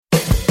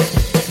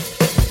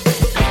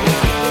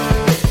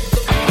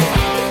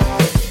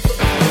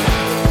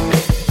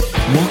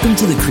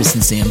to the Chris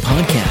and Sam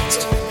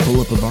podcast.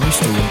 Pull up a bar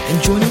stool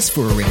and join us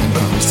for a random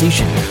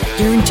conversation,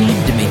 guaranteed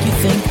to make you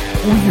think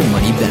or your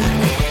money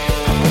back.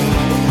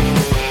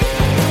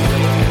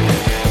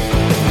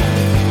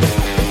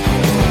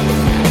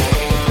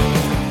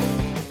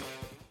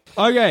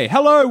 Okay,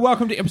 hello,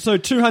 welcome to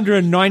episode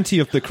 290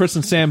 of the Chris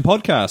and Sam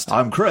podcast.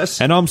 I'm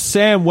Chris. And I'm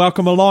Sam.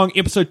 Welcome along.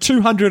 Episode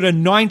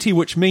 290,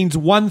 which means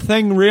one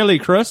thing really,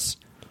 Chris.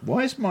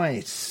 Why is my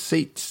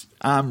seat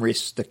armrest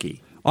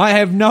sticky? I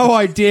have no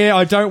idea.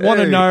 I don't want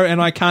to know,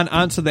 and I can't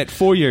answer that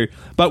for you.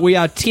 But we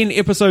are 10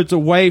 episodes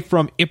away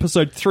from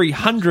episode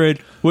 300,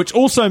 which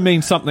also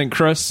means something,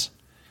 Chris.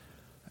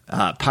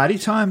 Party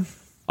time?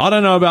 I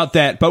don't know about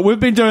that, but we've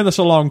been doing this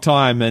a long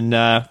time, and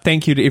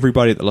thank you to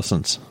everybody that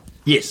listens.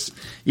 Yes.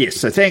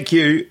 So thank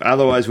you.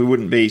 Otherwise, we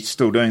wouldn't be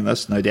still doing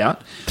this, no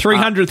doubt.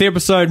 300th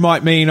episode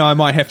might mean I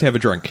might have to have a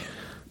drink.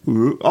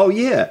 Oh,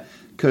 yeah.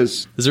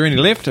 Because is there any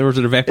left, or is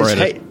it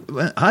evaporated?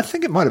 I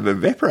think it might have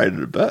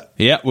evaporated a bit.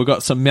 Yeah, we've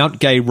got some Mount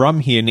Gay rum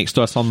here next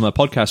to us on the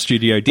podcast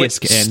studio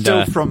desk. And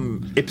still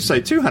from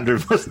episode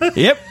 200, wasn't it?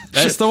 Yep,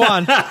 that's the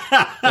one.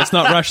 Let's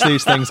not rush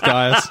these things,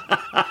 guys.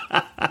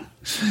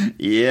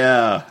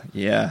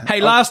 Yeah.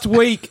 Hey, last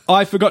week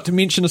I forgot to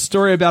mention a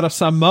story about a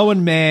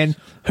Samoan man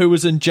who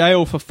was in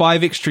jail for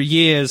 5 extra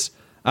years.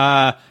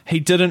 He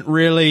didn't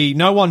really...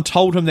 No one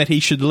told him that he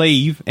should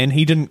leave, and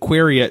he didn't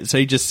query it, so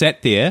he just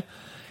sat there.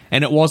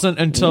 And it wasn't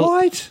until...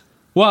 What?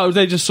 Well,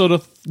 they just sort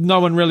of...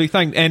 No one really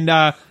think. And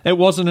it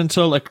wasn't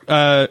until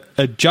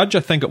a judge, I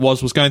think it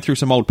was going through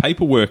some old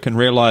paperwork and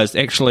realised,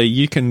 actually,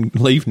 you can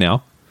leave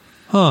now.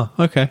 Huh,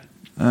 okay.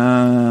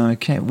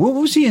 Okay. What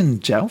was he in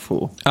jail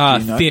for?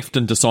 Theft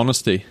and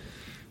dishonesty.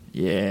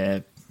 Yeah,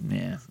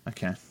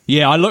 okay.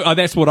 Yeah,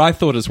 that's what I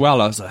thought as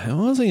well. I was like, what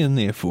was he in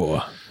there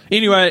for?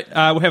 Anyway,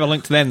 we'll have a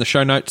link to that in the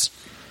show notes.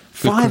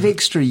 5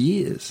 extra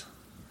years?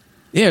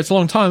 Yeah, it's a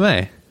long time,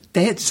 eh?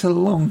 That's a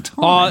long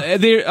time.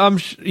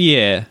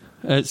 Yeah.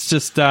 It's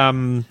just...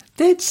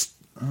 That's...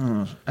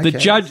 okay. The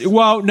judge...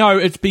 Well, no,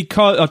 it's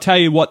because... I'll tell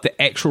you what the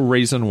actual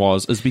reason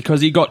was, is because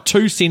he got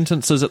 2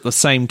 sentences at the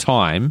same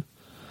time,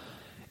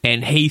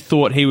 and he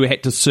thought he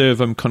had to serve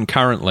them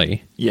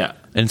concurrently. Yeah.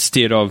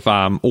 Instead of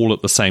all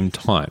at the same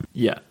time.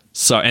 Yeah.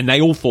 So, and they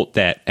all thought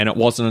that, and it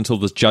wasn't until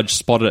this judge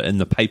spotted it in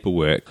the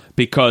paperwork,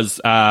 because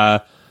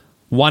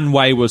one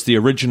way was the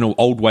original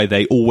old way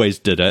they always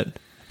did it,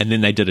 and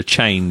then they did a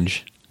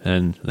change,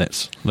 and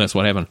that's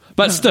what happened.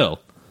 But still.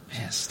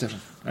 Yeah, still.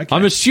 Okay.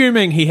 I'm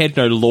assuming he had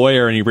no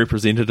lawyer and he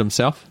represented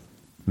himself.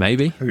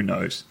 Maybe. Who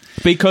knows?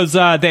 Because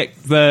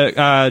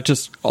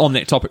just on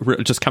that topic,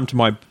 it just come to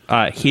my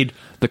head,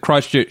 the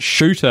Christchurch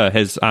shooter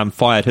has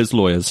fired his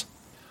lawyers.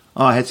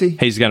 Oh, has he?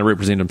 He's going to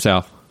represent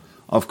himself.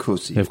 Of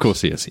course he is. Of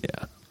course he is,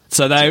 yeah.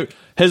 So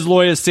his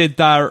lawyers said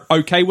they're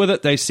okay with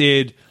it. They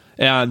said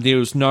there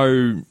was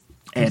no...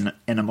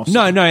 animosity?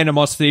 No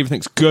animosity.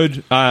 Everything's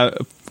good.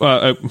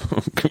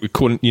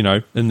 According,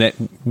 in that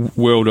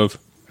world of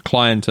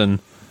client and,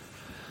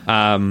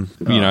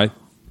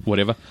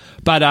 whatever.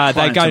 But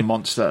they go...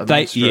 monster.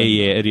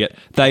 Idiot.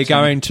 They're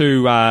going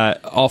to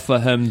offer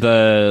him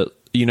the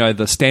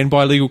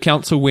standby legal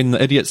counsel when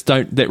the idiots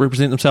that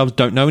represent themselves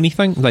don't know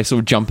anything. They sort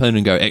of jump in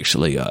and go,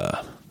 actually,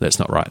 that's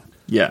not right.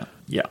 Yeah.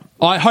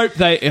 I hope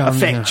they... a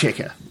fact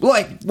checker.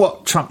 Like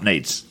what Trump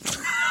needs.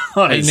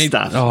 He needs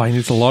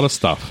a lot of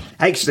stuff.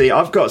 Actually,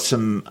 I've got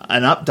an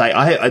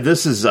update.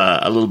 This is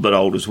a little bit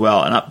old as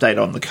well, an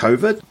update on the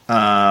COVID.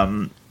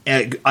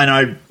 And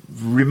I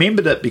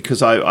remembered it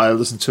because I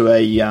listened to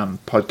a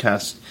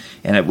podcast,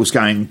 and it was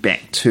going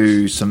back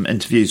to some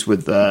interviews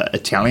with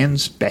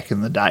Italians back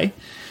in the day.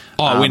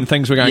 When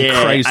things were going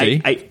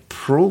crazy.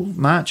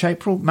 March,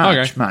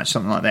 Okay.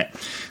 something like that.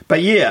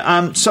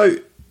 But so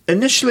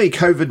initially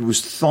COVID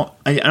was thought,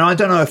 and I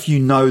don't know if you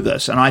know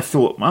this, and I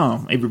thought,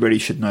 everybody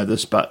should know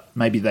this, but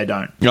maybe they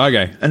don't.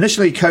 Okay.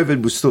 Initially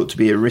COVID was thought to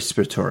be a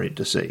respiratory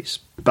disease,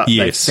 but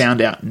they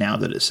found out now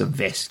that it's a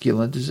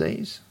vascular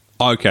disease.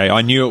 Okay,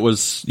 I knew it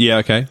was,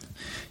 okay.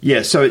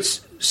 Yeah, so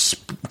it's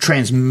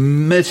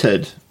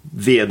transmitted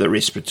via the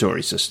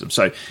respiratory system.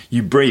 So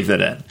you breathe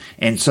it in.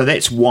 And so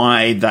that's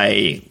why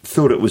they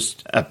thought it was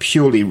a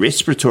purely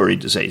respiratory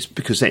disease,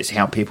 because that's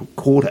how people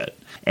caught it.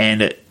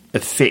 And it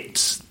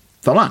affects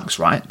the lungs,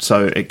 right?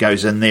 So it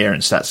goes in there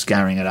and starts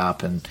scarring it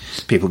up, and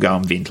people go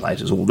on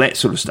ventilators, all that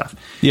sort of stuff.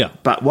 Yeah.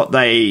 But what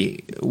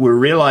they were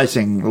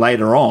realizing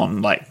later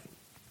on, like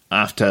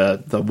after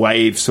the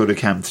wave sort of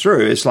came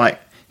through, it's like,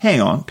 hang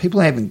on,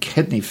 people are having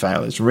kidney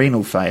failures,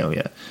 renal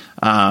failure,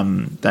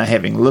 they're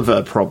having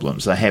liver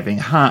problems, they're having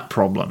heart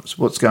problems.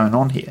 What's going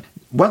on here?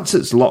 Once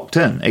it's locked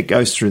in, it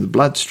goes through the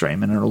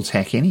bloodstream and it'll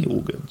attack any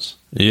organs.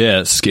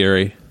 Yeah, it's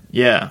scary.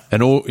 Yeah.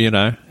 And all,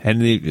 and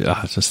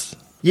just...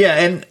 Yeah,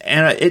 and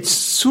it's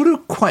sort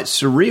of quite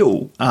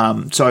surreal.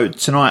 So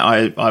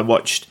tonight I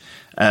watched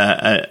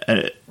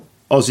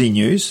Aussie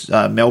news,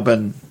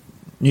 Melbourne,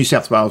 New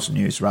South Wales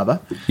news,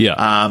 rather. Yeah.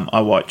 I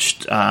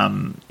watched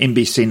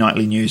NBC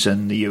Nightly News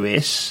in the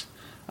US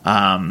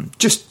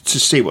just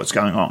to see what's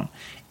going on.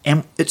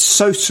 And it's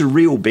so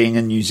surreal being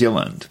in New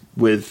Zealand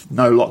with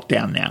no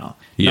lockdown now,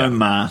 no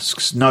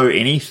masks, no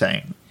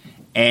anything.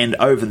 And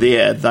over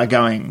there, they're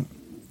going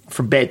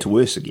from bad to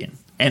worse again.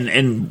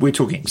 And we're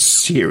talking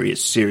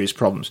serious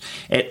problems.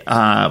 At,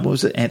 what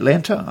was it,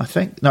 Atlanta, I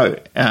think? No,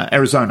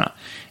 Arizona.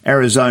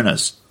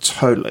 Arizona's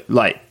totally,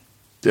 like,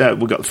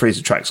 we've got the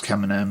freezer trucks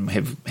coming in,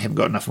 haven't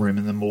got enough room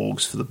in the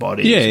morgues for the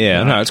bodies.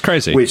 Yeah, no, it's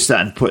crazy. We're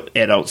starting to put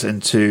adults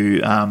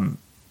into,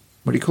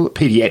 what do you call it,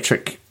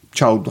 pediatric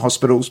child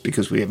hospitals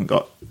because we haven't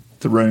got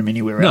the room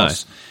anywhere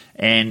else.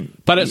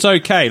 But it's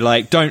okay.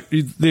 Like,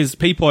 there's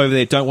people over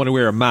there don't want to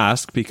wear a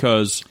mask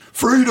because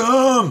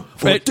freedom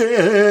for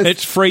death.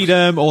 It's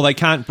freedom, or they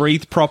can't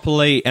breathe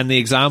properly. And the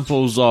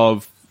examples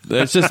of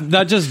they're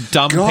just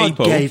dumb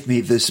people. God gave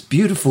me this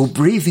beautiful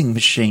breathing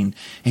machine,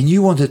 and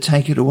you want to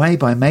take it away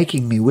by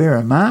making me wear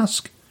a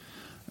mask?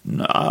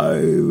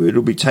 No,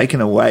 it'll be taken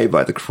away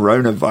by the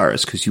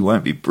coronavirus because you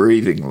won't be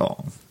breathing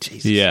long.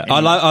 Jesus. Yeah, anyway.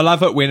 I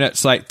love it when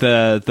it's like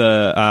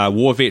the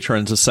war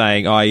veterans are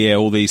saying, "Oh yeah,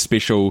 all these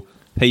special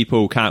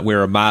people can't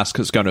wear a mask;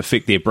 it's going to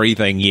affect their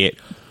breathing." Yet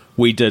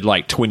we did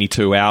like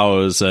 22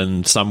 hours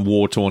in some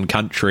war-torn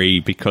country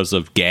because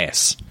of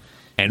gas,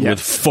 and with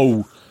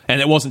full. And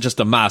it wasn't just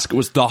a mask; it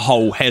was the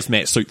whole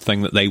hazmat suit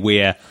thing that they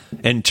wear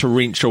in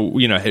torrential,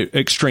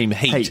 extreme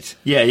heat.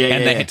 Yeah.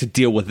 And they had to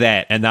deal with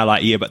that. And they're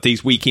like, but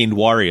these weekend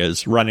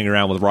warriors running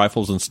around with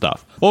rifles and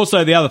stuff.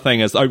 Also, the other thing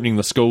is opening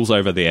the schools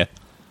over there.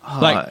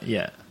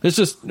 It's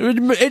just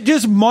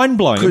mind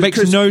blowing. It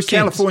makes no sense.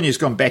 California's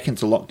gone back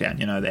into lockdown.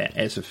 You know that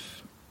as of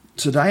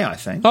today, I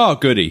think. Oh,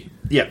 goody.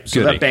 Yeah,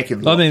 so they're back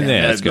in lockdown. I mean,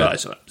 that's good.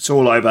 It's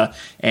all over,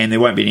 and there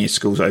won't be any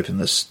schools open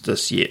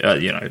this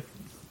year.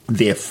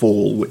 Their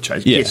fall, which I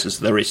guess is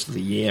the rest of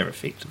the year,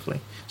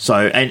 effectively. So,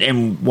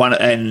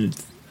 and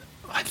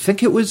I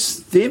think it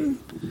was them.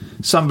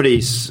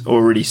 Somebody's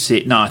already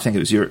said. No, I think it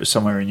was Europe,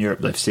 somewhere in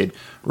Europe. They've said,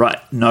 right,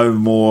 no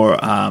more.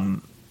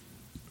 No,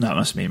 it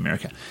must be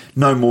America.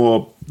 No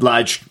more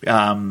large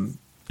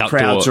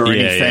crowds or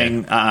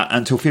anything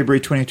until February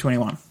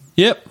 2021.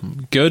 Yep,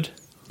 good.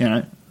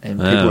 And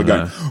people are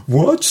going,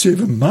 what,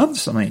 7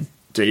 months? I mean,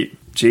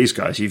 geez,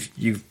 guys,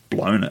 you've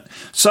blown it.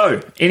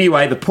 So,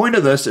 anyway, the point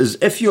of this is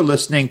if you're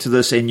listening to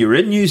this and you're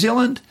in New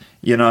Zealand,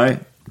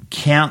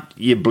 count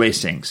your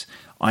blessings.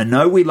 I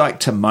know we like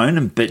to moan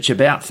and bitch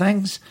about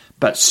things,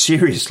 but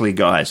seriously,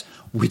 guys,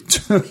 we're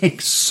doing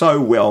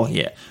so well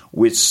here.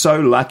 We're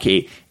so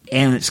lucky,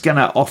 and it's going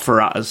to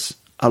offer us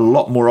a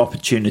lot more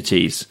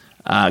opportunities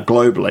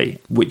globally,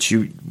 which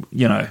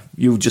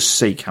you'll just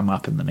see come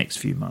up in the next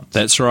few months.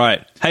 That's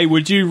right. Hey,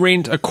 would you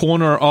rent a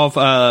corner of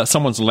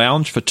someone's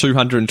lounge for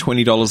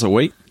 $220 a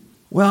week?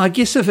 Well, I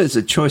guess if it's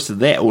a choice of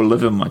that or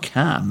live in my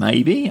car,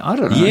 maybe. I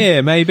don't know.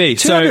 Yeah, maybe.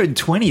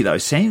 $220 though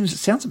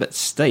sounds a bit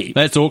steep.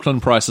 That's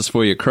Auckland prices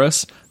for you,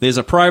 Chris. There's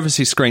a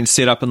privacy screen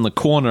set up in the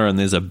corner, and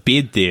there's a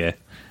bed there.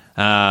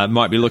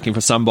 Might be looking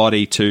for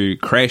somebody to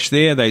crash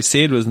there. They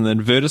said was an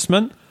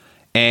advertisement.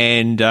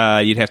 And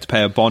you'd have to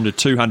pay a bond of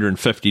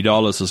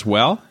 $250 as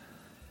well.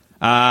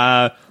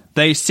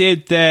 They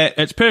said that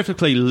it's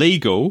perfectly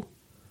legal,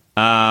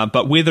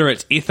 but whether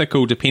it's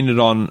ethical depended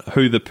on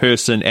who the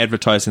person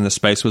advertising the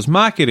space was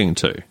marketing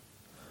to.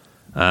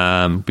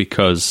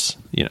 Because,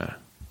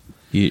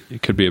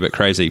 it could be a bit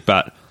crazy.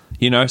 But,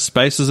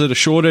 spaces at a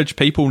shortage.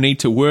 People need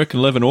to work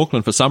and live in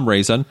Auckland for some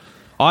reason.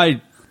 I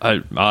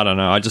don't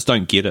know. I just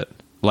don't get it.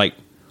 Like,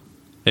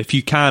 if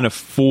you can't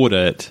afford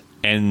it,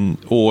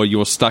 or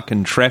you're stuck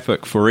in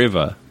traffic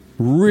forever,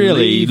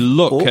 really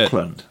look at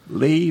Auckland.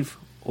 Leave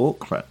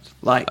Auckland.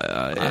 Like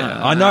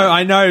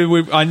I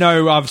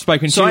know. I've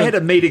spoken to. So I had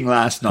a meeting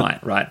last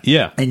night, right?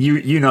 Yeah, and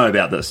you know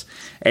about this.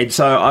 And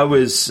so I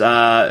was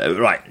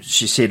right.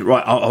 She said,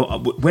 right,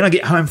 when I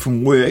get home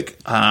from work,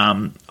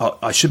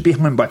 I should be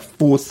home by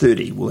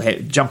 4:30. We'll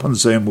jump on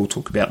Zoom. We'll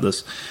talk about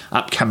this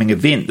upcoming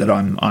event that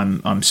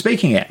I'm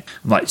speaking at.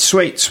 I'm like,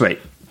 sweet.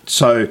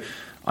 So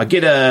I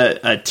get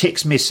a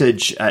text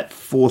message at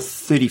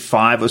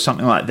 4:35 or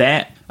something like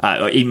that,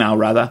 or email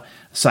rather,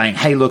 saying,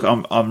 "Hey, look,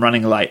 I'm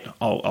running late.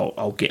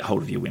 I'll get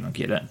hold of you when I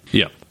get in."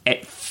 Yeah.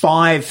 At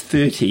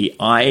 5:30,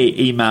 I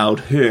emailed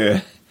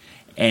her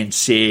and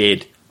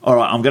said, "All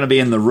right, I'm going to be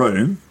in the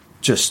room.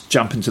 Just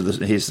jump into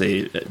here's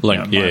the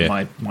link,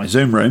 my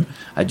Zoom room.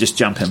 Just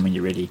jump in when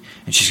you're ready."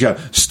 And she's go,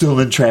 "Still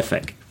in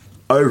traffic."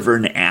 Over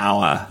an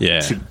hour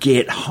to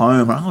get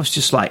home. And I was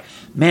just like,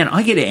 man,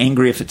 I get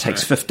angry if it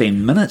takes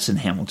 15 minutes in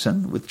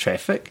Hamilton with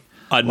traffic.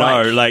 I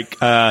know,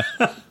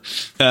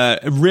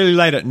 really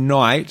late at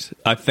night,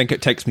 I think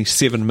it takes me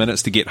 7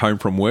 minutes to get home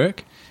from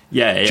work.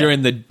 Yeah.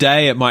 During the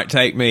day, it might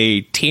take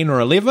me 10 or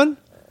 11.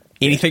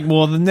 Anything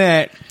more than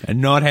that, I'm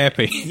not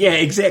happy. Yeah,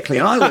 exactly.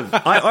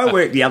 I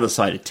work the other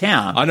side of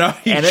town. I know.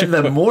 And in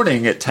the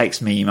morning, it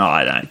takes me,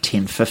 10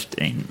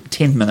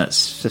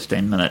 minutes,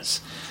 15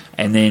 minutes.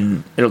 And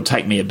then it'll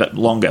take me a bit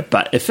longer.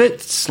 But if it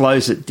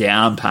slows it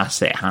down past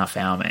that half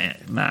hour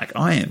mark,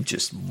 I am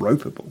just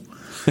ropeable.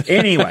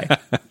 Anyway.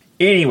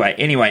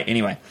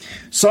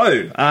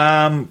 So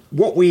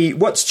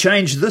what's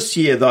changed this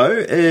year, though,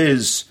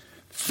 is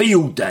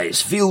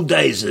Fieldays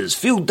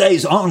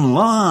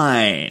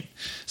online.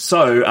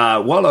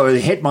 So while I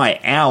had my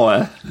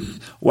hour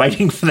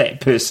waiting for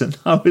that person,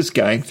 I was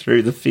going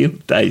through the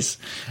Fieldays,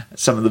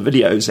 some of the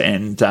videos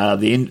and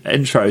the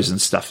intros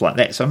and stuff like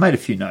that. So I made a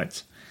few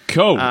notes.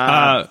 Cool.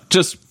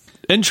 Just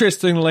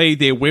interestingly,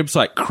 their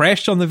website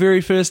crashed on the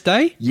very first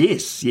day.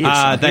 Yes.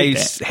 They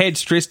had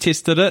stress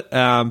tested it,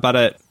 but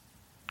it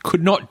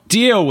could not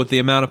deal with the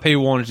amount of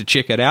people wanted to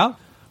check it out,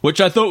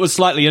 which I thought was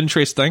slightly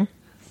interesting.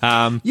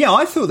 I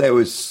thought that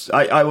was...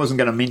 I wasn't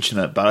going to mention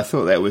it, but I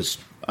thought that was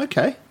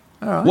okay.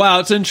 All right. Well,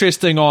 it's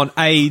interesting on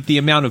A, the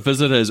amount of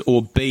visitors,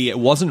 or B, it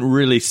wasn't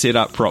really set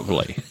up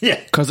properly. Yeah.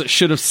 Because it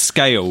should have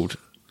scaled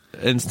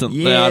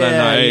instantly. Yeah, I don't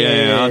know.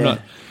 yeah. I'm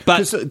not...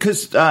 But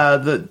Because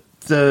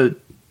they're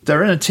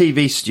in a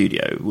TV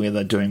studio where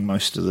they're doing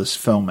most of this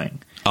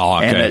filming. Oh,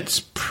 okay. And it's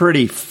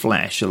pretty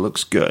flash. It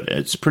looks good.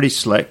 It's pretty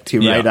slick.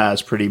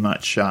 T-Radar's pretty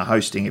much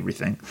hosting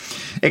everything.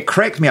 It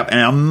cracked me up, and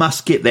I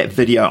must get that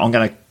video. I'm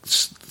going to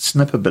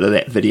snip a bit of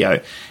that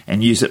video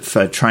and use it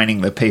for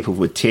training the people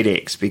with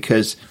TEDx,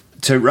 because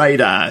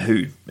T-Radar,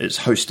 who is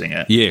hosting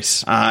it,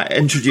 yes,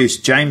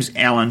 introduced James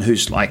Allen,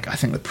 who's like, I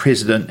think, the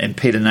president, and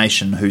Peter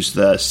Nation, who's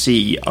the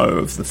CEO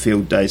of the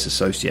Fieldays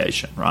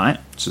Association, right?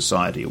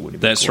 Society or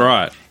whatever. That's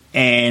right.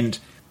 And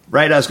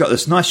Radar's got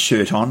this nice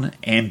shirt on,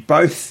 and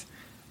both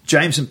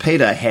James and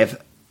Peter have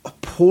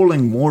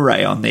appalling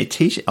moire on their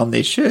on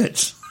their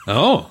shirts.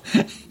 Oh.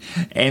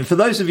 And for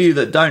those of you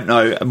that don't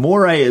know, a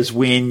moire is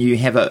when you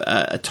have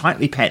a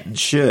tightly patterned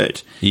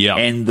shirt,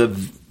 and the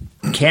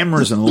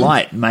cameras and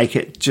light make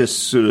it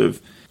just sort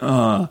of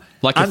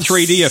like a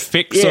 3D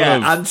effect, sort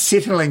of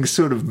unsettling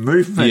sort of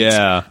movement,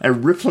 a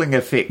rippling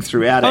effect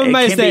throughout it.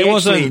 It can be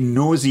actually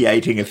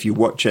nauseating if you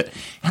watch it.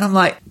 And I'm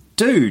like,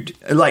 dude,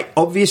 like,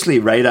 obviously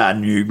Radar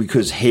knew,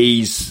 because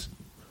he's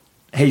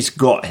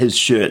got his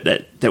shirt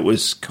that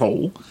was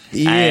cool.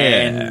 Yeah.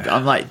 And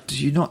I'm like,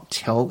 do you not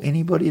tell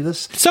anybody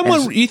this?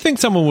 You think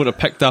someone would have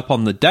picked up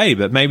on the day,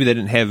 but maybe they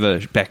didn't have a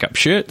backup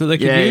shirt that they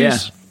could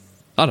use? Yeah.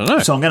 I don't know.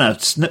 So I'm going to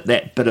snip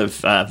that bit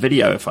of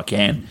video if I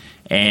can,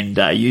 and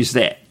use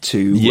that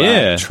to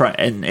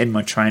in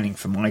my training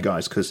for my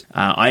guys, because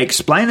I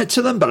explain it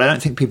to them, but I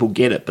don't think people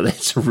get it. But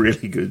that's a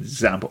really good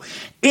example.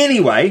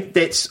 Anyway,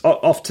 that's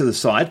off to the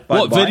side.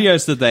 What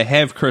videos did they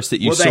have, Chris,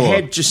 that you saw? Well, they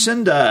had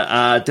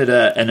Jacinda did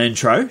an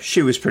intro.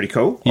 She was pretty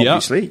cool,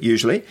 obviously,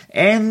 usually.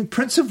 And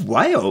Prince of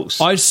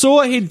Wales. I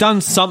saw he'd done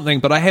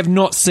something, but I have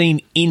not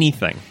seen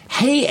anything.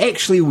 He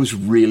actually was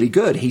really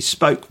good. He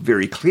spoke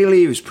very clearly.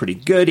 He was pretty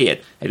good. He had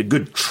a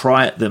good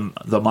try at the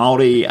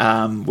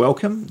Māori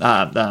welcome.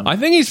 I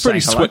think he's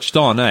pretty switched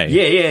on, eh?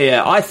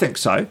 Yeah. I think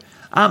so.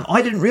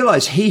 I didn't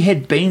realise he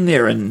had been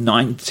there in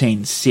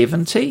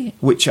 1970,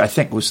 which I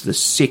think was the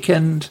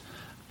second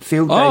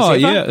Fieldays ever.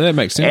 Yeah, that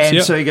makes sense.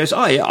 And so he goes,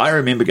 I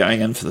remember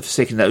going in for the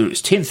second day. It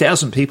was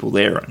 10,000 people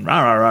there, and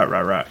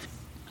rah.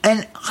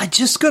 And I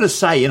just got to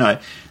say,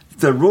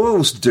 the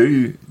Royals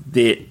do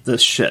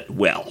this shit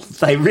well.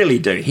 They really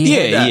do. He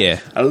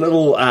had a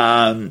little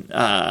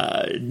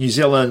New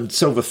Zealand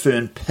silver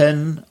fern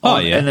pin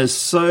in his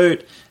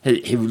suit.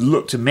 He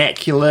looked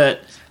immaculate.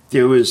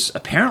 There was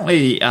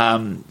apparently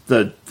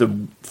the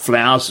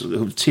flowers.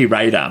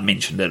 T-Radar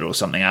mentioned it or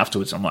something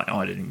afterwards. I'm like,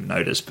 I didn't even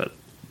notice, but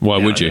why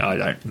would you? I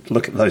don't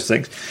look at those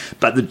things.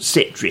 But the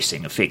set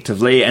dressing,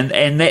 effectively,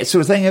 and that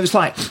sort of thing. It was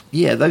like,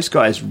 those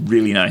guys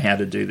really know how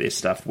to do their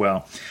stuff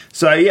well.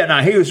 So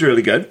he was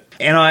really good.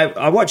 And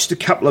I watched a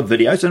couple of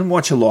videos. I didn't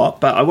watch a lot,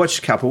 but I watched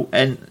a couple,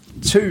 and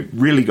two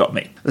really got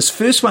me. This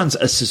first one's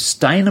a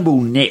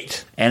sustainable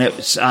net, and it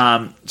was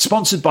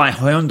sponsored by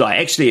Hyundai.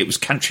 Actually, it was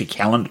Country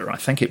Calendar. I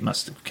think it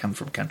must have come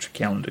from Country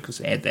Calendar because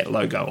they had that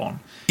logo on.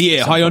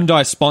 Yeah,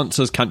 Hyundai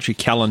sponsors Country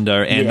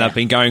Calendar, and they've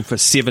been going for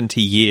 70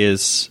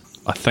 years,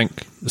 I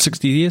think.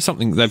 60 years,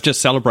 something. They've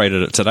just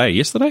celebrated it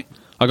yesterday.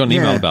 I got an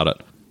email about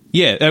it.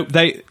 Yeah,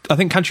 I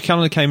think Country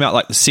Calendar came out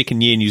like the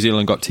second year New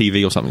Zealand got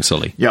TV or something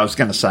silly. Yeah, I was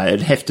going to say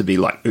it'd have to be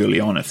like early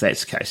on if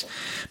that's the case.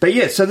 But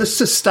so the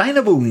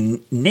sustainable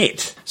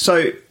net.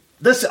 So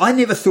this, I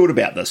never thought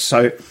about this.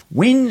 So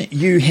when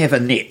you have a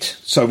net,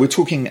 so we're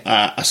talking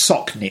a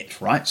sock net,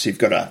 right? So you've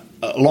got a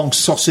long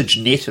sausage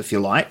net, if you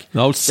like.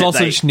 An old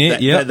sausage net,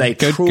 that they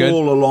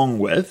trawl along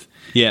with.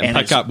 Yeah, and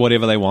pick up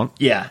whatever they want.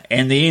 Yeah,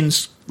 and the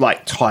end's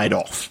like tied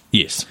off.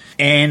 Yes.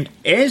 And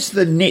as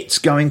the net's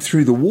going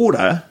through the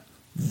water,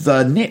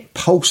 the net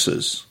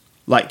pulses,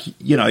 like,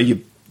 your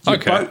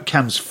boat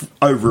comes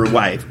over a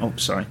wave. Oh,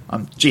 sorry,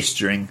 I'm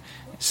gesturing.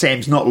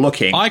 Sam's not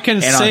looking. I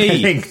can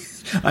see.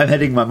 I'm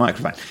hitting my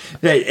microphone.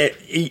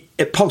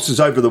 It pulses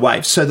over the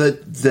wave. So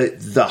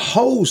the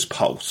holes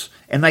pulse,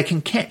 and they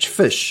can catch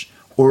fish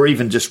or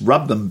even just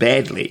rub them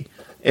badly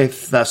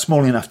if they're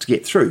small enough to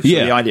get through. So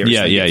the idea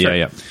is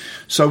yeah.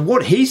 So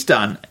what he's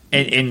done,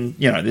 and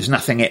there's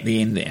nothing at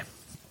the end there.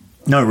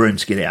 No room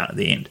to get out at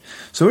the end.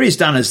 So what he's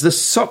done is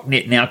this sock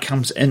net now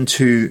comes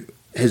into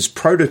his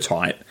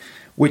prototype,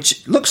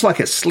 which looks like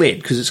a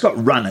sled because it's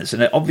got runners,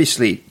 and it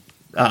obviously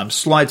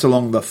slides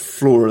along the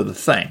floor of the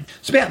thing.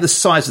 It's about the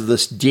size of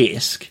this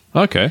desk.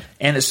 Okay.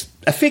 And it's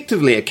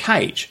effectively a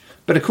cage.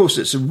 But of course,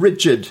 it's a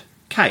rigid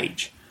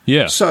cage.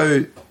 Yeah.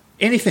 So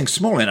anything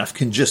small enough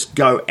can just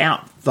go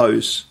out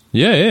those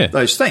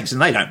things, and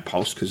they don't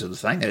pulse because of the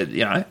thing,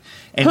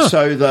 And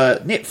so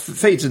the net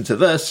feeds into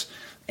this,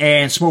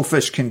 and small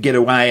fish can get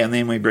away, and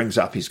then when he brings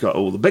up, he's got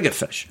all the bigger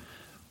fish.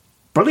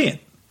 Brilliant.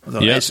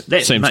 That's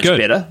seems much good.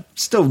 better.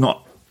 Still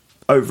not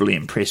overly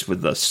impressed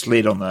with the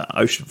sled on the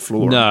ocean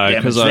floor. No,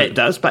 because that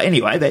does. But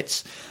anyway,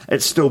 it's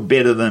still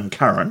better than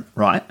current,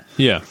 right?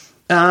 Yeah.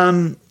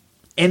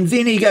 And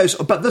then he goes,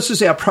 but this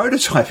is our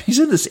prototype. He's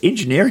in this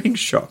engineering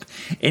shop,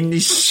 and he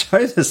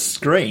shows the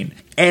screen,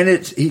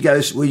 and he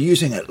goes, we're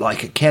using it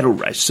like a cattle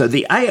race. So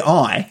the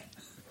AI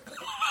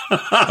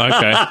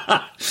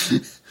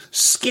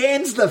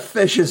scans the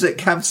fish as it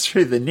comes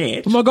through the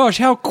net. Oh my gosh,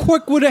 how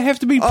quick would it have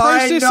to be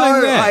processing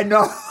that? I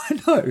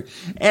know.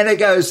 And it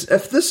goes,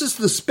 if this is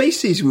the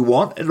species we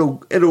want,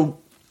 it'll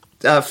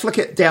flick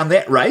it down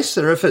that race,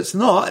 or if it's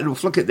not, it'll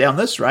flick it down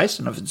this race,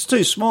 and if it's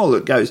too small,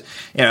 it goes,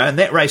 and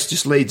that race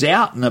just leads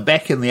out and they're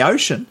back in the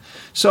ocean.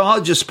 So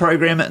I'll just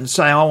program it and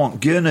say, I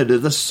want Gurner to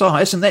this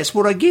size, and that's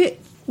what I get.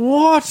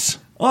 What?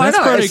 That's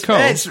pretty cool.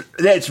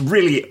 That's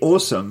really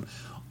awesome.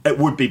 It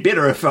would be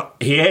better if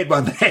he had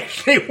one that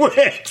actually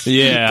worked.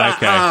 Yeah,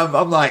 but,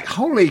 I'm like,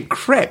 holy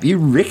crap, you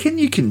reckon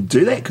you can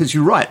do that? Because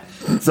you're right.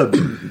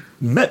 The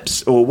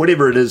MIPS, or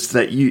whatever it is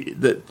that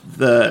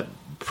the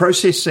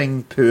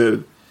processing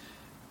per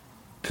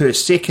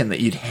second that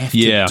you'd have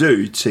to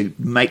do to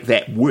make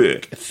that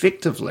work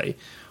effectively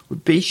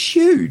would be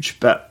huge,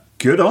 but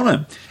good on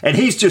him. And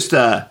he's just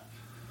I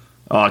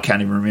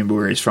can't even remember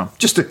where he's from.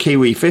 Just a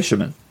Kiwi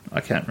fisherman.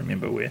 I can't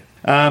remember where.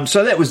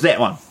 So that was that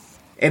one.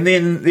 And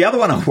then the other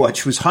one I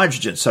watched was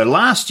hydrogen. So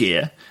last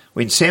year,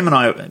 when Sam and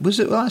I...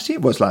 Was it last year?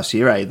 It was last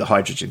year, the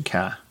hydrogen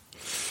car.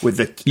 With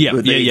the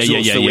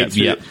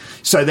exhaust.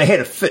 So they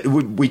had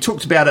we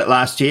talked about it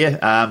last year,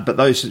 but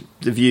those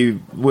of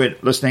you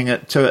weren't listening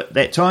to it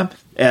that time,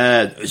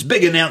 it was a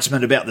big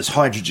announcement about this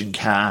hydrogen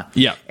car.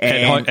 Yeah, at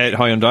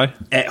Hyundai.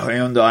 At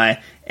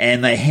Hyundai,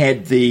 and they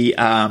had the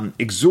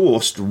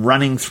exhaust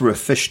running through a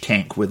fish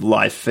tank with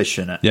live fish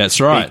in it. Yeah,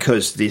 that's right.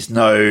 Because there's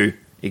no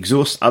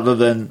exhaust other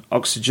than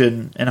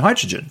oxygen and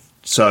hydrogen.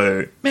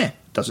 So, it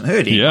doesn't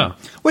hurt anyone. Yeah.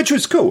 Which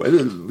was cool.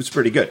 It was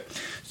pretty good.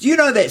 You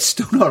know that's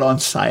still not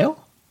on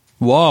sale?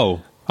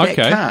 Whoa.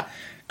 Okay.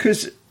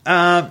 Because,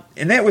 and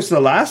that was the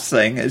last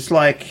thing. It's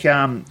like, he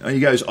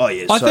goes,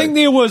 I think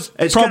there was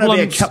it's going to be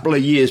a couple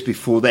of years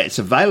before that's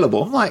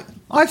available. I'm like,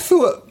 I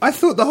thought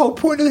the whole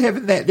point of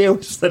having that there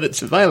was that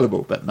it's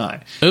available, but no.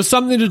 It was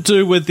something to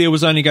do with there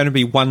was only going to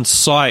be one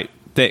site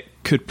that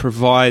could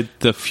provide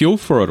the fuel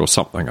for it or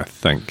something, I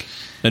think.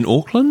 In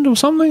Auckland or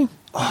something?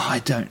 Oh, I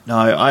don't know.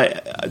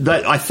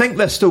 I think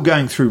they're still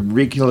going through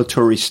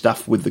regulatory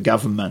stuff with the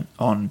government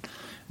on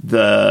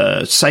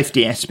the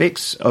safety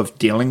aspects of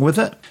dealing with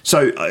it.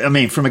 So, I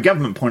mean, from a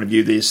government point of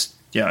view, there's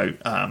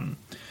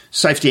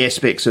safety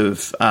aspects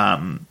of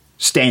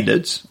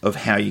standards of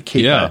how you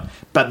keep it,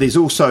 but there's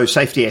also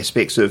safety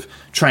aspecps of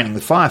training the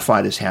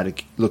firefighters how to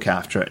look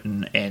after it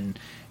and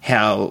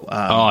how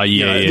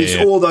there's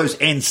all those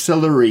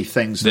ancillary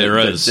things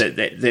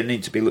that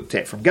need to be looked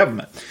at from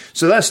government.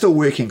 So they're still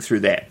working through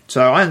that.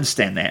 So I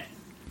understand that.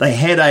 They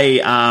had a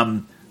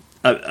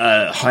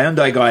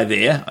Hyundai guy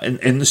there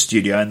in the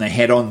studio, and they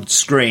had on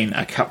screen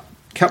a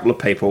couple of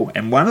people,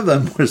 and one of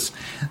them was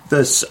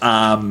this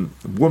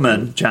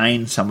woman,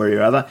 Jane, somewhere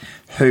or other,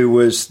 who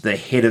was the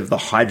head of the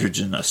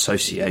Hydrogen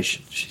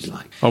Association. She's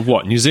like... Of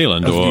what, New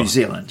Zealand? New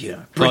Zealand,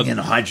 Bring in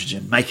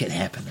hydrogen, make it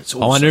happen. It's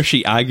awesome. I wonder if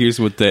she argues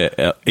with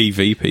the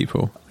EV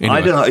people. Anyway.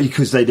 I don't know,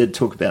 because they did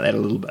talk about that a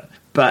little bit.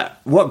 But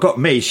what got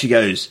me, she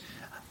goes,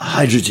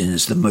 hydrogen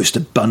is the most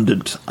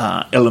abundant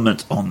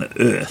element on the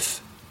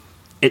Earth.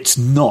 It's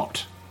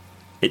not.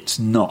 It's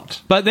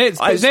not. But that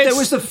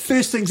was the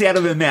first things out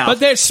of her mouth. But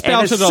that's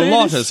spouted a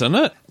lot, isn't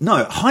it?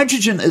 No,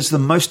 hydrogen is the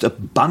most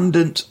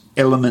abundant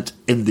element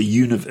in the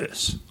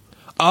universe.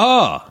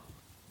 Ah,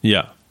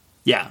 yeah.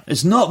 Yeah,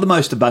 it's not the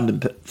most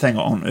abundant thing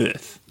on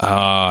Earth.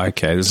 Ah,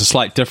 okay. There's a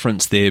slight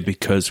difference there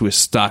because we're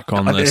stuck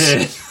on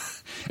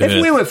this.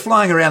 If we were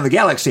flying around the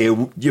galaxy,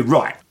 you're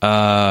right.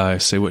 I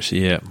see what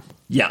she...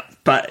 Yeah,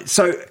 but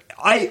so...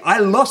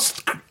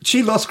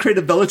 She lost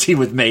credibility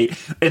with me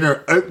in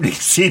her opening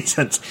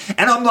sentence.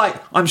 And I'm like,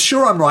 I'm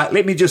sure I'm right.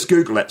 Let me just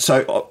Google it.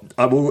 So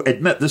I will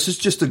admit this is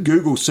just a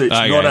Google search,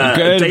 not a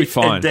it'll deep be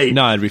fine. Indeed.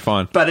 No, it'll be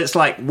fine. But it's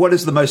like, what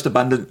is the most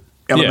abundant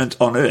element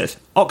on Earth?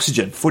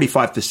 Oxygen,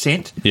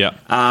 45%.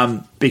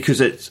 Yeah.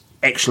 Because it's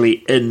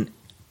actually in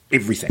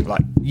everything.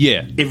 Like,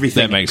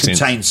 everything that makes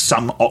contains sense.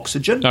 some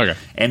oxygen. Okay.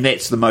 And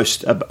that's the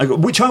most,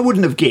 which I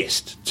wouldn't have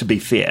guessed, to be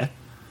fair.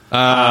 Okay,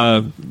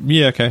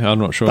 I'm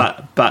not sure.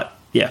 But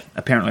yeah,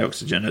 apparently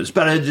oxygen is,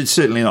 but it's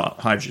certainly not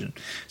hydrogen.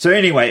 So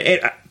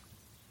anyway,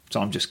 so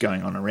I'm just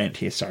going on a rant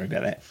here. Sorry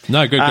about that.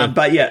 No, good.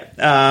 But yeah,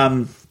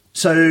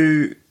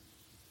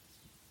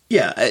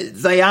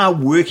 they are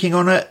working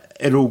on it.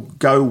 It'll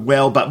go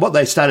well, but what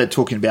they started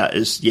talking about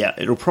is,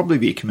 it'll probably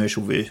be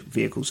commercial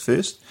vehicles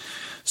first.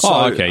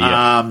 So,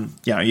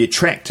 yeah. Your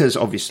tractors,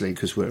 obviously,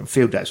 because we're in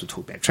field days, we'll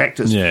talk about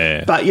tractors.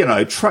 Yeah.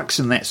 But, trucks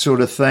and that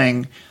sort of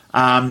thing.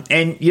 And,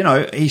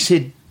 he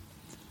said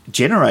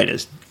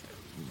generators.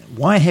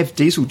 Why have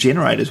diesel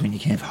generators when you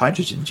can have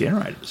hydrogen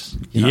generators?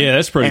 Yeah,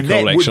 that's pretty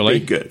cool, that actually.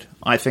 Would be good.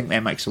 I think that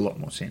makes a lot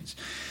more sense.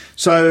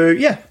 So,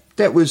 yeah,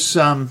 that was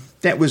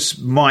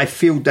my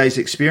Field Days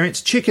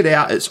experience. Check it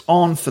out. It's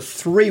on for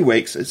 3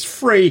 weeks. It's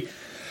free.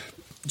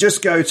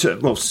 Just go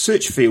to,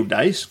 search Field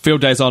Days.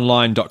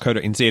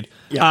 Fieldaysonline.co.nz.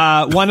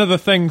 Yeah. One of the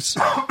things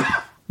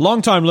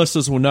long-time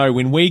listeners will know,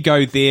 when we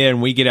go there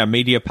and we get our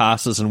media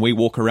passes and we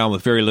walk around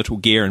with very little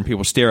gear and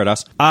people stare at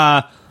us,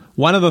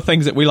 one of the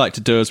things that we like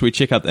to do is we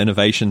check out the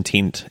innovation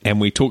tent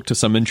and we talk to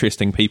some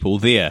interesting people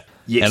there.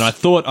 Yes. And I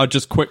thought I'd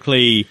just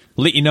quickly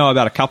let you know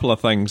about a couple of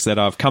things that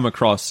I've come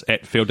across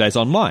at Field Days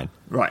Online.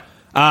 Right.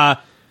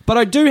 But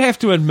I do have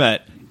to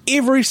admit,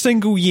 every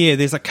single year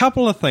there's a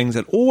couple of things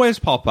that always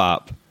pop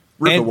up.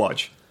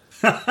 Riverwatch.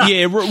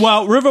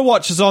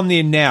 Riverwatch is on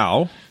there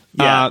now.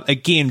 Yeah.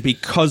 Again,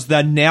 because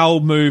they're now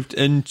moved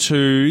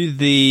into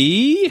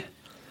the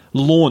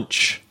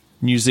launch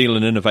New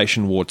Zealand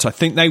Innovation Awards. I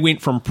think they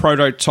went from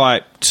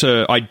prototype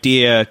to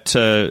idea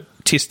to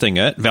testing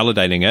it,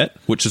 validating it,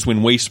 which is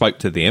when we spoke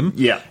to them.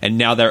 Yeah. And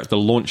now they're at the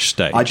launch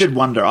stage. I did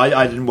wonder.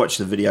 I didn't watch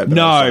the video.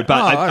 But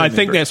I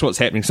think that's what's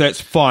happening. So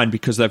that's fine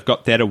because they've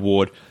got that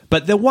award.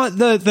 But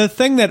the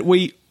thing that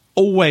we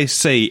always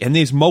see, and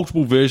there's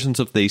multiple versions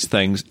of these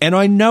things, and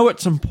I know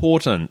it's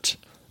important,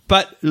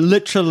 but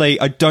literally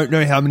I don't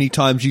know how many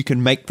times you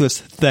can make this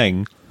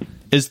thing,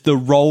 is the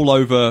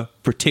rollover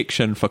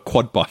protection for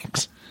quad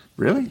bikes.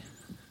 Really?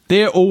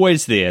 They're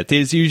always there.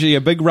 There's usually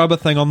a big rubber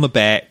thing on the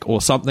back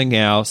or something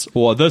else,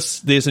 or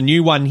there's a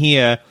new one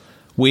here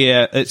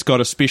where it's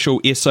got a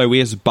special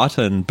SOS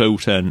button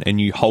built in, and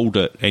you hold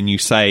it and you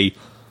say,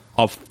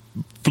 I've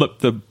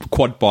flipped the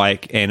quad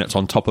bike and it's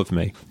on top of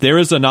me. There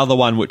is another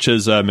one which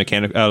is a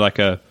mechanic, like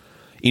a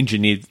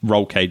engineered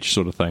roll cage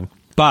sort of thing.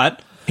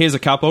 But here's a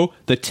couple.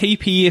 The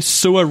TPS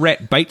sewer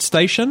rat bait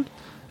station.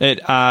 It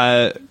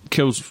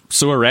kills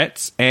sewer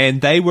rats,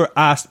 and they were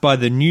asked by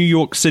the New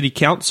York City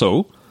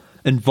Council,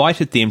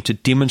 invited them to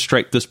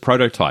demonstrate this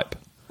prototype.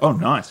 Oh,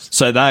 nice.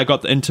 So they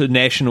got the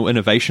International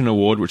Innovation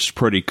Award, which is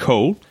pretty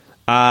cool.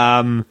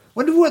 Wonder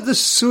what the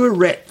sewer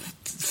rat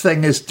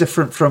thing is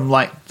different from,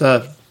 like,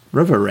 the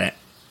river rat.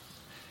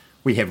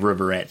 We have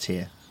river rats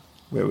here,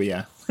 where we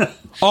are.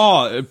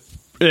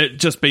 It'd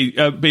just be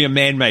a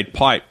man-made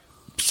pipe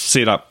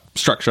set-up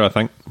structure, I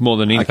think, more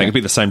than anything. Okay. It'd be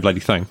the same bloody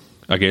thing,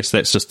 I guess.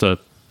 That's just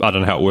I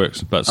don't know how it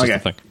works, but it's just a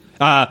thing.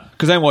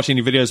 Because I haven't watched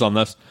any videos on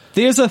this.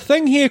 There's a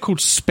thing here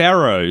called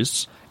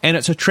Sparrows, and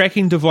it's a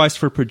tracking device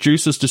for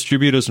producers,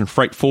 distributors, and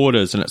freight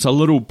forwarders, and it's a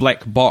little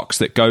black box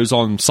that goes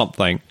on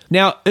something.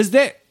 Now,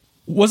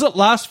 was it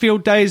last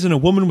Field Days and a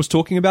woman was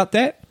talking about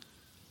that?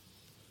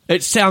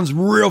 It sounds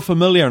real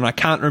familiar, and I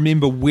can't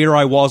remember where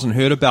I was and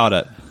heard about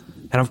it.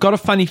 And I've got a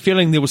funny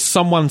feeling there was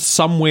someone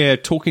somewhere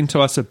talking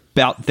to us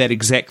about that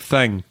exact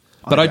thing.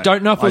 But I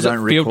don't know if it was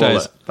at Field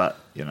Days. But,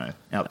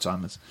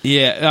 Alzheimer's.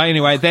 Yeah,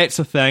 anyway, that's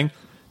a thing.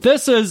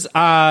 This is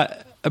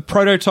a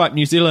Prototype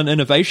New Zealand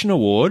Innovation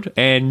Award,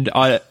 and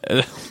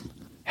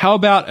how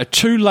about a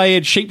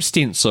 2-layered sheep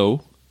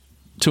stencil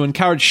to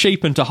encourage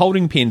sheep into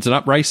holding pens and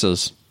up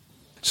races?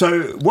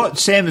 So what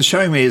Sam is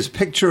showing me is a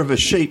picture of a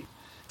sheep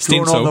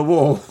drawn Stencil on the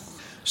wall,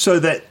 so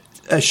that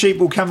a sheep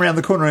will come around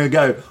the corner and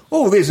go,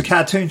 oh, there's a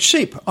cartoon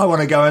sheep. I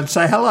want to go and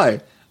say hello.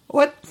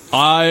 What?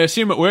 I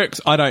assume it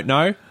works. I don't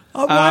know.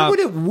 Oh, why would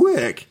it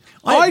work?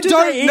 I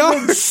don't know.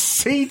 Even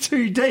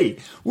C2D.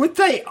 Would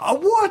they?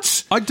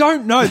 What? I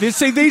don't know. These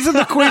are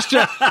the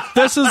questions.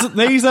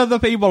 These are the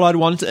people I'd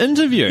want to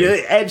interview.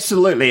 Yeah,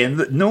 absolutely.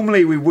 And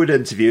normally we would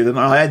interview them.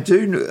 I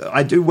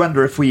do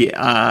wonder if we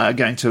are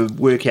going to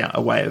work out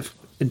a way of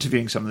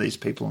interviewing some of these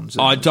people on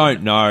Zoom. I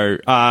don't know.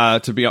 I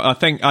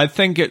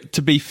think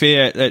to be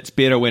fair, it's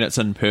better when it's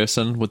in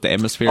person with the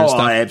atmosphere and stuff.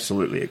 I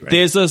absolutely agree.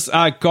 There's this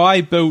guy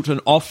built an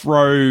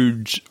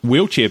off-road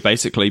wheelchair,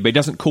 basically, but he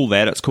doesn't call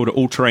that. It's called an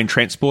all-terrain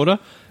transporter,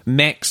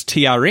 Max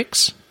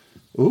TRX.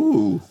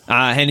 Ooh.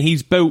 And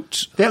he's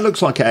built... That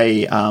looks like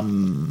a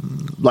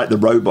like the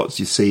robots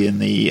you see in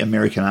the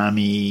American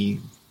Army...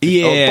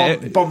 Yeah.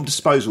 Bomb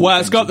disposal. Well,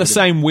 it's got the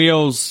same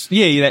wheels.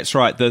 Yeah, that's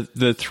right.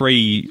 The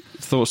three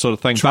sort of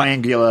thing.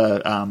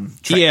 Triangular...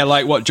 yeah,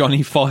 like what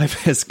Johnny Five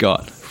has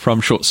got from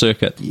Short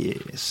Circuit.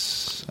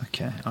 Yes.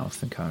 Okay. I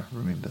think I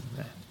remember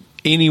that.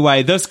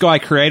 Anyway, this guy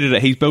created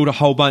it. He's built a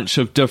whole bunch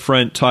of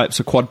different types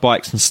of quad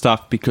bikes and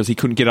stuff because he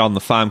couldn't get it on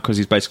the farm because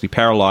he's basically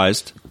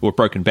paralyzed or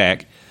broken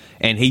back.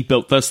 And he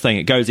built this thing.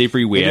 It goes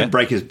everywhere. He didn't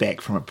break his back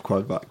from a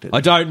quad bike, did he?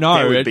 I don't know.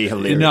 That would be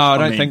hilarious. No, I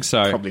don't think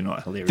so. Probably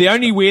not hilarious. The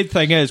only weird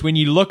thing is, when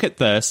you look at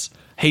this,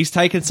 he's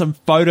taken some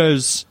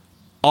photos,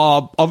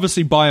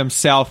 obviously by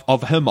himself,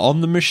 of him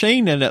on the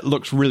machine, and it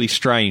looks really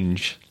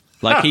strange.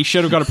 Like, he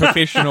should have got a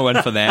professional in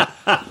for that,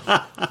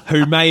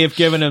 who may have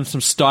given him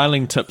some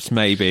styling tips,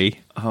 maybe.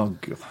 Oh,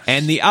 gosh.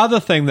 And the other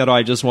thing that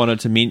I just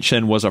wanted to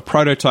mention was a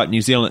Prototype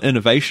New Zealand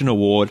Innovation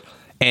Award.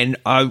 And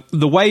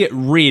the way it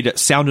read, it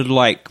sounded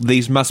like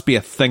these must be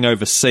a thing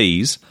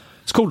overseas.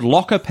 It's called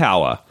Locker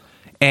Power.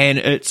 And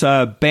it's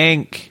a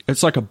bank.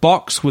 It's like a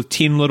box with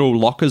 10 little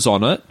lockers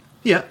on it.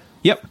 Yeah.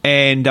 Yep.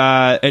 And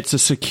it's a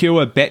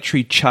secure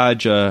battery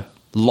charger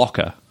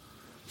locker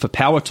for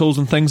power tools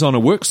and things on a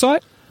work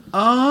site.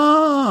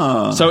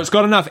 Oh. So it's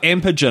got enough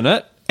ampage in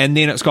it, and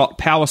then it's got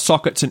power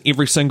sockets in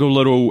every single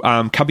little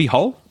cubby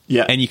hole.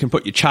 Yeah. And you can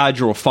put your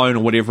charger or phone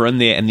or whatever in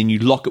there, and then you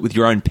lock it with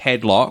your own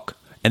padlock,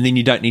 and then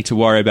you don't need to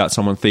worry about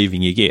someone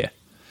thieving your gear.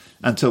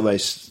 Until they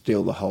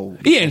steal the whole...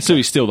 Yeah, until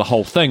you steal the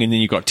whole thing, and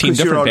then you've got 10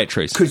 different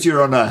batteries. Because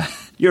you're on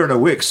a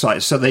work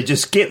site, so they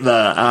just get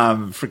the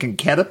freaking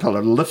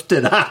Caterpillar, lift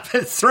it up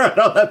and throw it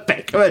on the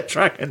back of a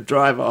truck and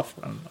drive off.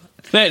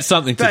 That's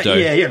something to do.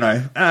 Yeah, you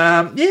know.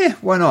 Yeah,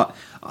 why not?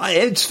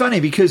 It's funny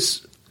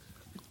because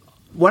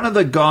one of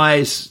the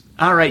guys,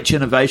 RH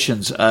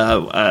Innovations,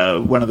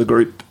 one of the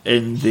group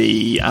in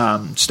the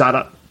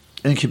startup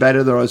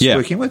incubator that I was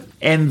working with,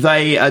 and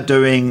they are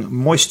doing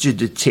moisture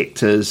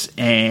detectors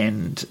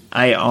and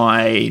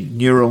AI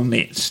neural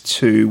nets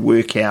to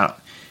work out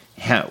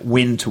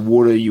when to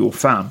water your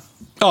farm.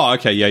 Oh,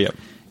 okay, yeah.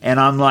 And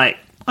I'm like,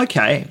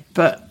 okay,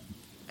 but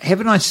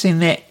haven't I seen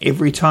that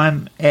every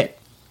time at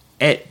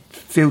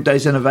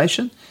Fieldays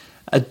Innovation?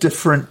 A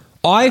different...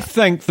 I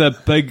think the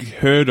big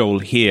hurdle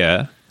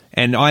here,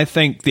 and I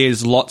think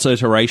there's lots of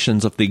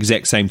iterations of the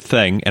exact same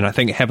thing, and I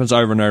think it happens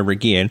over and over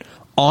again.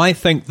 I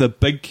think the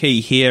big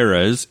key here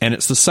is, and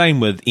it's the same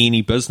with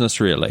any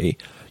business really,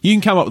 you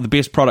can come up with the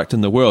best product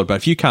in the world, but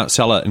if you can't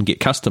sell it and get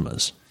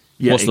customers,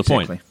 what's the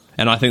point?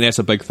 And I think that's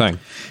a big thing.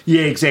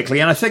 Yeah,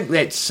 exactly. And I think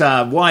that's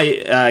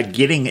why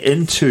getting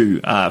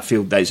into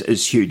Fieldays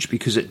is huge,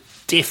 because it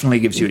definitely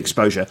gives you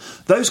exposure.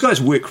 Those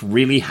guys work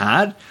really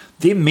hard.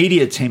 Their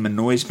media team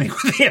annoys me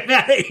with the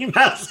amount of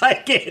emails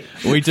I get.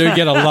 We do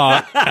get a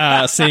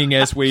lot, seeing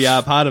as we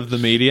are part of the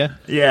media.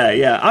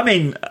 Yeah. I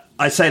mean,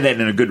 I say that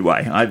in a good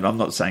way. I'm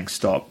not saying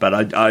stop,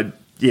 but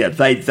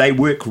they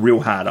work real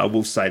hard. I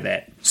will say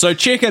that. So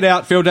check it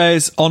out,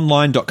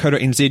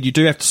 fieldaysonline.co.nz. You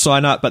do have to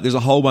sign up, but there's a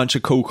whole bunch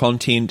of cool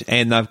content,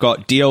 and they've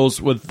got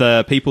deals with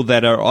the people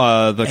that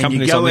are the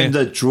companies on there. And you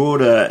go in the draw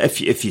to,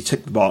 if you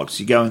tick the box,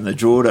 you go in the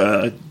draw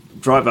to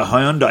drive a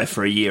Hyundai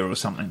for a year or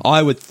something.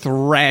 I would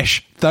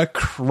thrash the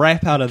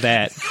crap out of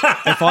that.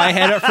 If I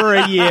had it for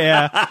a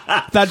year,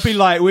 they'd be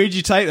like, where'd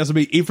you take this?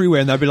 It'd be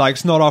everywhere. And they'd be like,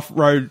 it's not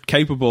off-road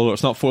capable, or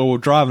it's not four-wheel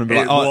drive. And I'd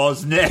be like,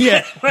 was never.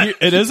 Yeah,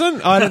 it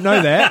isn't? I didn't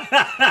know that.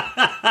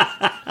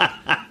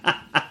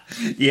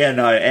 Yeah,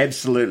 no,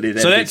 absolutely.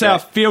 So that's our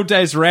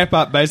Fieldays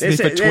wrap-up, basically,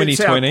 for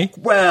 2020.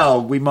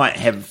 Well, we might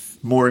have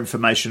more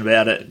information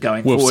about it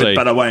going forward, see.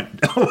 But I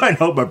won't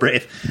hold my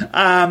breath.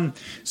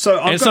 So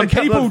I've got some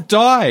people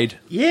died.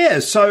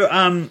 Yeah, so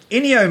Ennio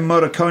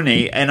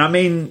Morricone, and I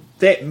mean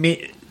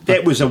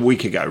that was a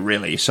week ago,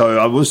 really. So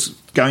I was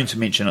going to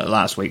mention it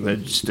last week, but I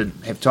just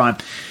didn't have time.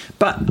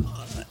 But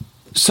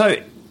so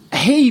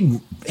he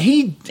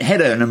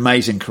had an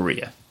amazing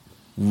career,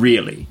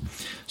 really.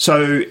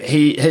 So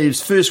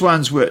his first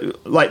ones were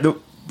like the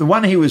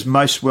one he was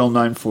most well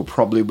known for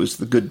probably was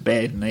The Good,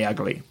 Bad, and the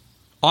Ugly.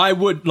 I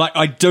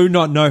do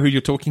not know who you're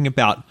talking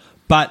about,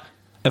 but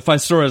if I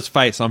saw his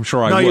face, I'm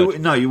sure I would.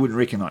 You wouldn't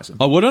recognise him.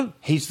 I wouldn't?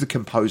 He's the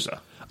composer.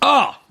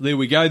 Oh, there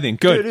we go then.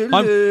 Good.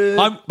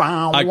 I'm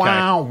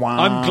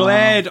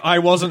glad I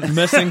wasn't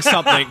missing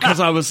something,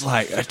 because I was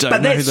like, I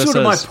don't know who this is. But that's sort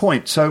of my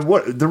point. So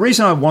the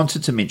reason I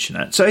wanted to mention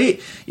it, so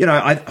he,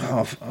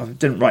 I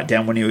didn't write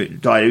down when he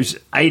died. He was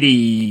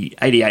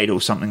 88 or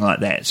something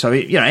like that. So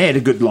he had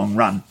a good long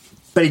run.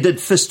 But he did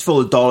Fistful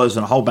of Dollars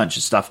and a whole bunch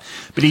of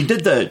stuff. But he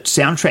did the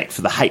soundtrack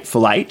for The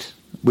Hateful Eight,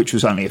 which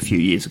was only a few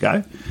years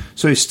ago.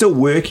 So he's still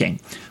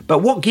working. But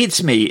what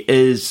gets me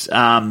is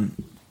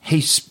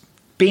he's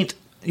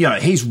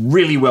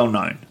really well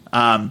known.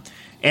 And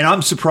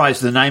I'm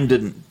surprised the name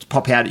didn't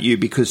pop out at you,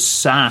 because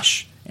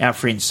Sash, our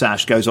friend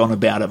Sash, goes on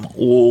about him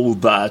all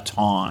the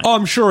time. Oh,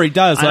 I'm sure he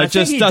does. And I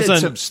think he did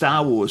some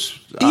Star Wars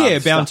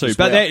bound to.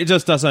 But that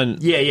just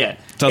doesn't... Yeah.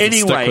 Doesn't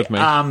stick with me.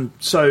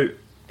 So...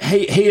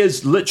 He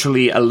is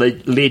literally a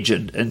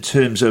legend in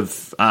terms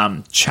of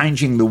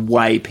changing the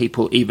way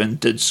people even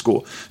did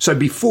score. So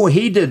before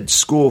he did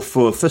score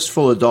for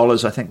Fistful of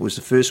Dollars, I think was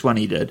the first one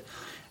he did,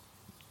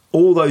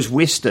 all those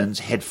westerns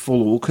had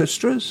full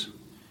orchestras.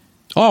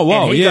 Oh,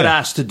 wow, and he got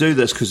asked to do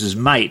this because his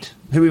mate,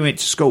 who he went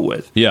to school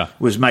with,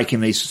 was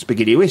making these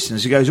spaghetti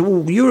westerns. He goes,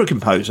 well, you're a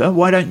composer.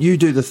 Why don't you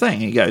do the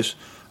thing? He goes,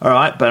 all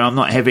right, but I'm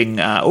not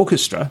having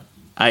orchestra.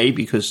 A,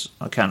 because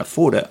I can't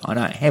afford it. I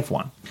don't have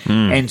one.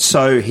 And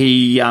so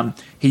he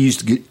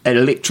used an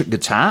electric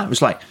guitar. It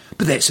was like,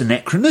 but that's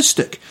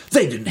anachronistic.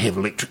 They didn't have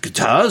electric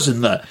guitars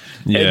in the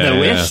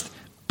West.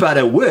 But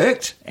it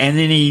worked. And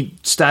then he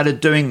started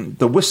doing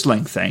the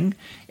whistling thing.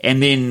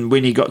 And then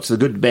when he got to The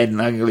Good, Bad, and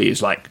Ugly, he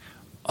was like,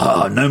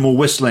 oh, no more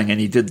whistling. And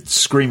he did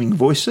screaming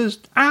voices.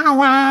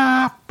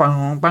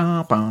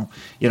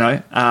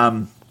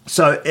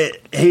 So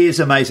he is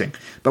amazing.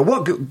 But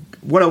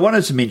what I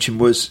wanted to mention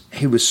was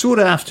he was sought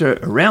after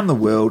around the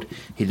world.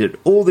 He did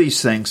all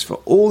these things for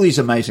all these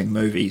amazing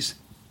movies,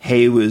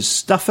 He was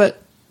Stuffit,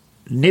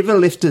 never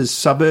left his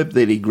suburb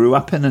that he grew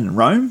up in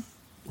Rome,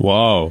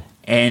 Whoa.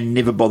 and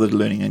never bothered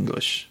learning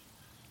English.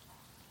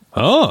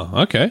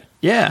 Oh, okay.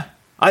 Yeah.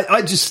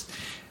 That's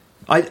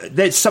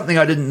something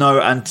I didn't know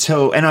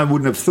until, and I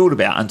wouldn't have thought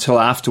about until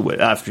after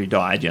he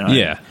died, you know.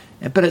 Yeah.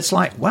 But it's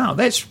like, wow,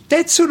 that's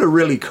sort of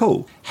really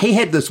cool. He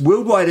had this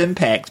worldwide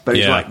impact, but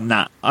he's like,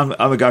 nah, I'm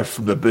going to go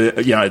from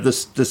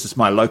this is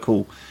my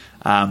local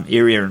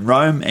area in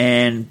Rome,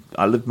 and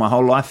I lived my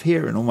whole life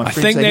here, and all my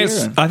friends are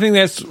here. I think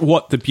that's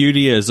what the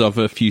beauty is of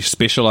if you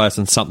specialise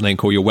in something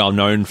or you're well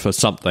known for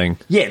something.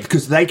 Yeah,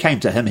 because they came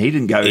to him. He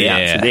didn't go out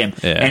to them.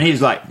 Yeah. And he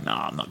was like, no,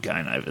 I'm not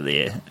going over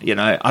there. You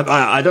know,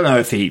 I don't know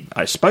if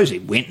I suppose he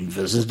went and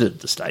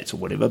visited the States or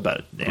whatever,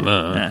 but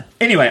nah.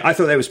 Anyway, I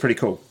thought that was pretty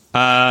cool.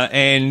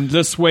 And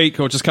this week,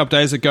 or just a couple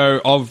of days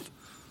ago,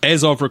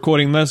 as of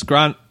recording this,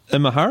 Grant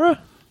Imahara.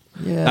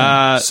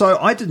 Yeah. So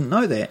I didn't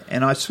know that,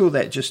 and I saw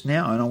that just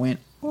now, and I went,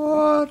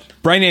 what?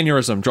 Brain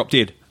aneurysm, dropped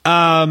dead.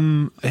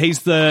 He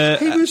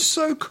was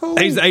so cool.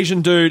 He's the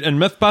Asian dude in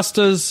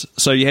Mythbusters.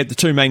 So you had the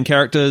two main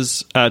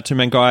characters, two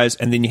main guys,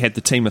 and then you had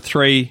the team of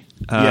three,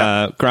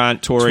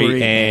 Grant,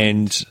 Tori,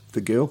 and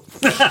the girl.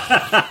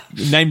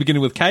 Name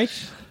beginning with K.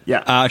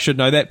 Yeah. I should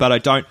know that, but I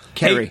don't.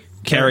 Carrie,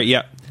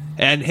 yeah.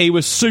 And he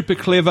was super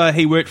clever.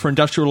 He worked for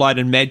Industrial Light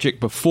and Magic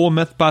before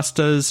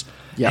Mythbusters.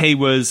 Yep. He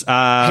was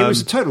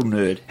a total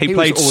nerd. He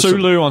played was awesome.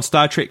 Sulu on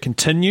Star Trek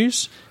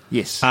Continues.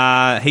 Yes.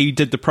 He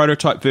did the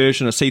prototype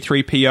version of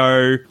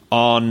C-3PO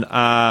on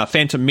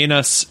Phantom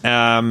Menace.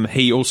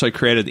 He also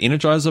created the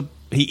Energizer.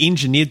 He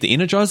engineered the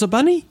Energizer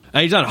Bunny.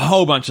 And he's done a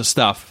whole bunch of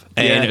stuff.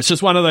 And it's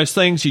just one of those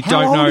things you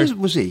don't know. How old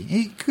was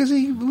he? Because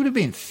he would have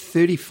been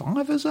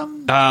 35 or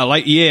something?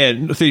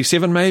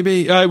 37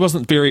 maybe. He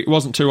wasn't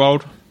too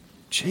old.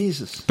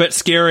 Jesus. Bit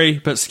scary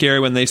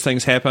when these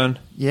things happen.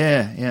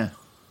 Yeah.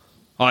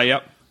 Oh,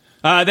 yep.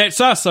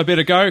 That's us. I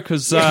better go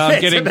because I'm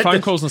getting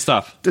phone calls and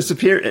stuff. It's a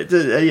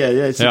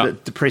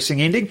bit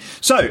depressing ending.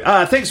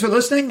 So, thanks for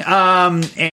listening.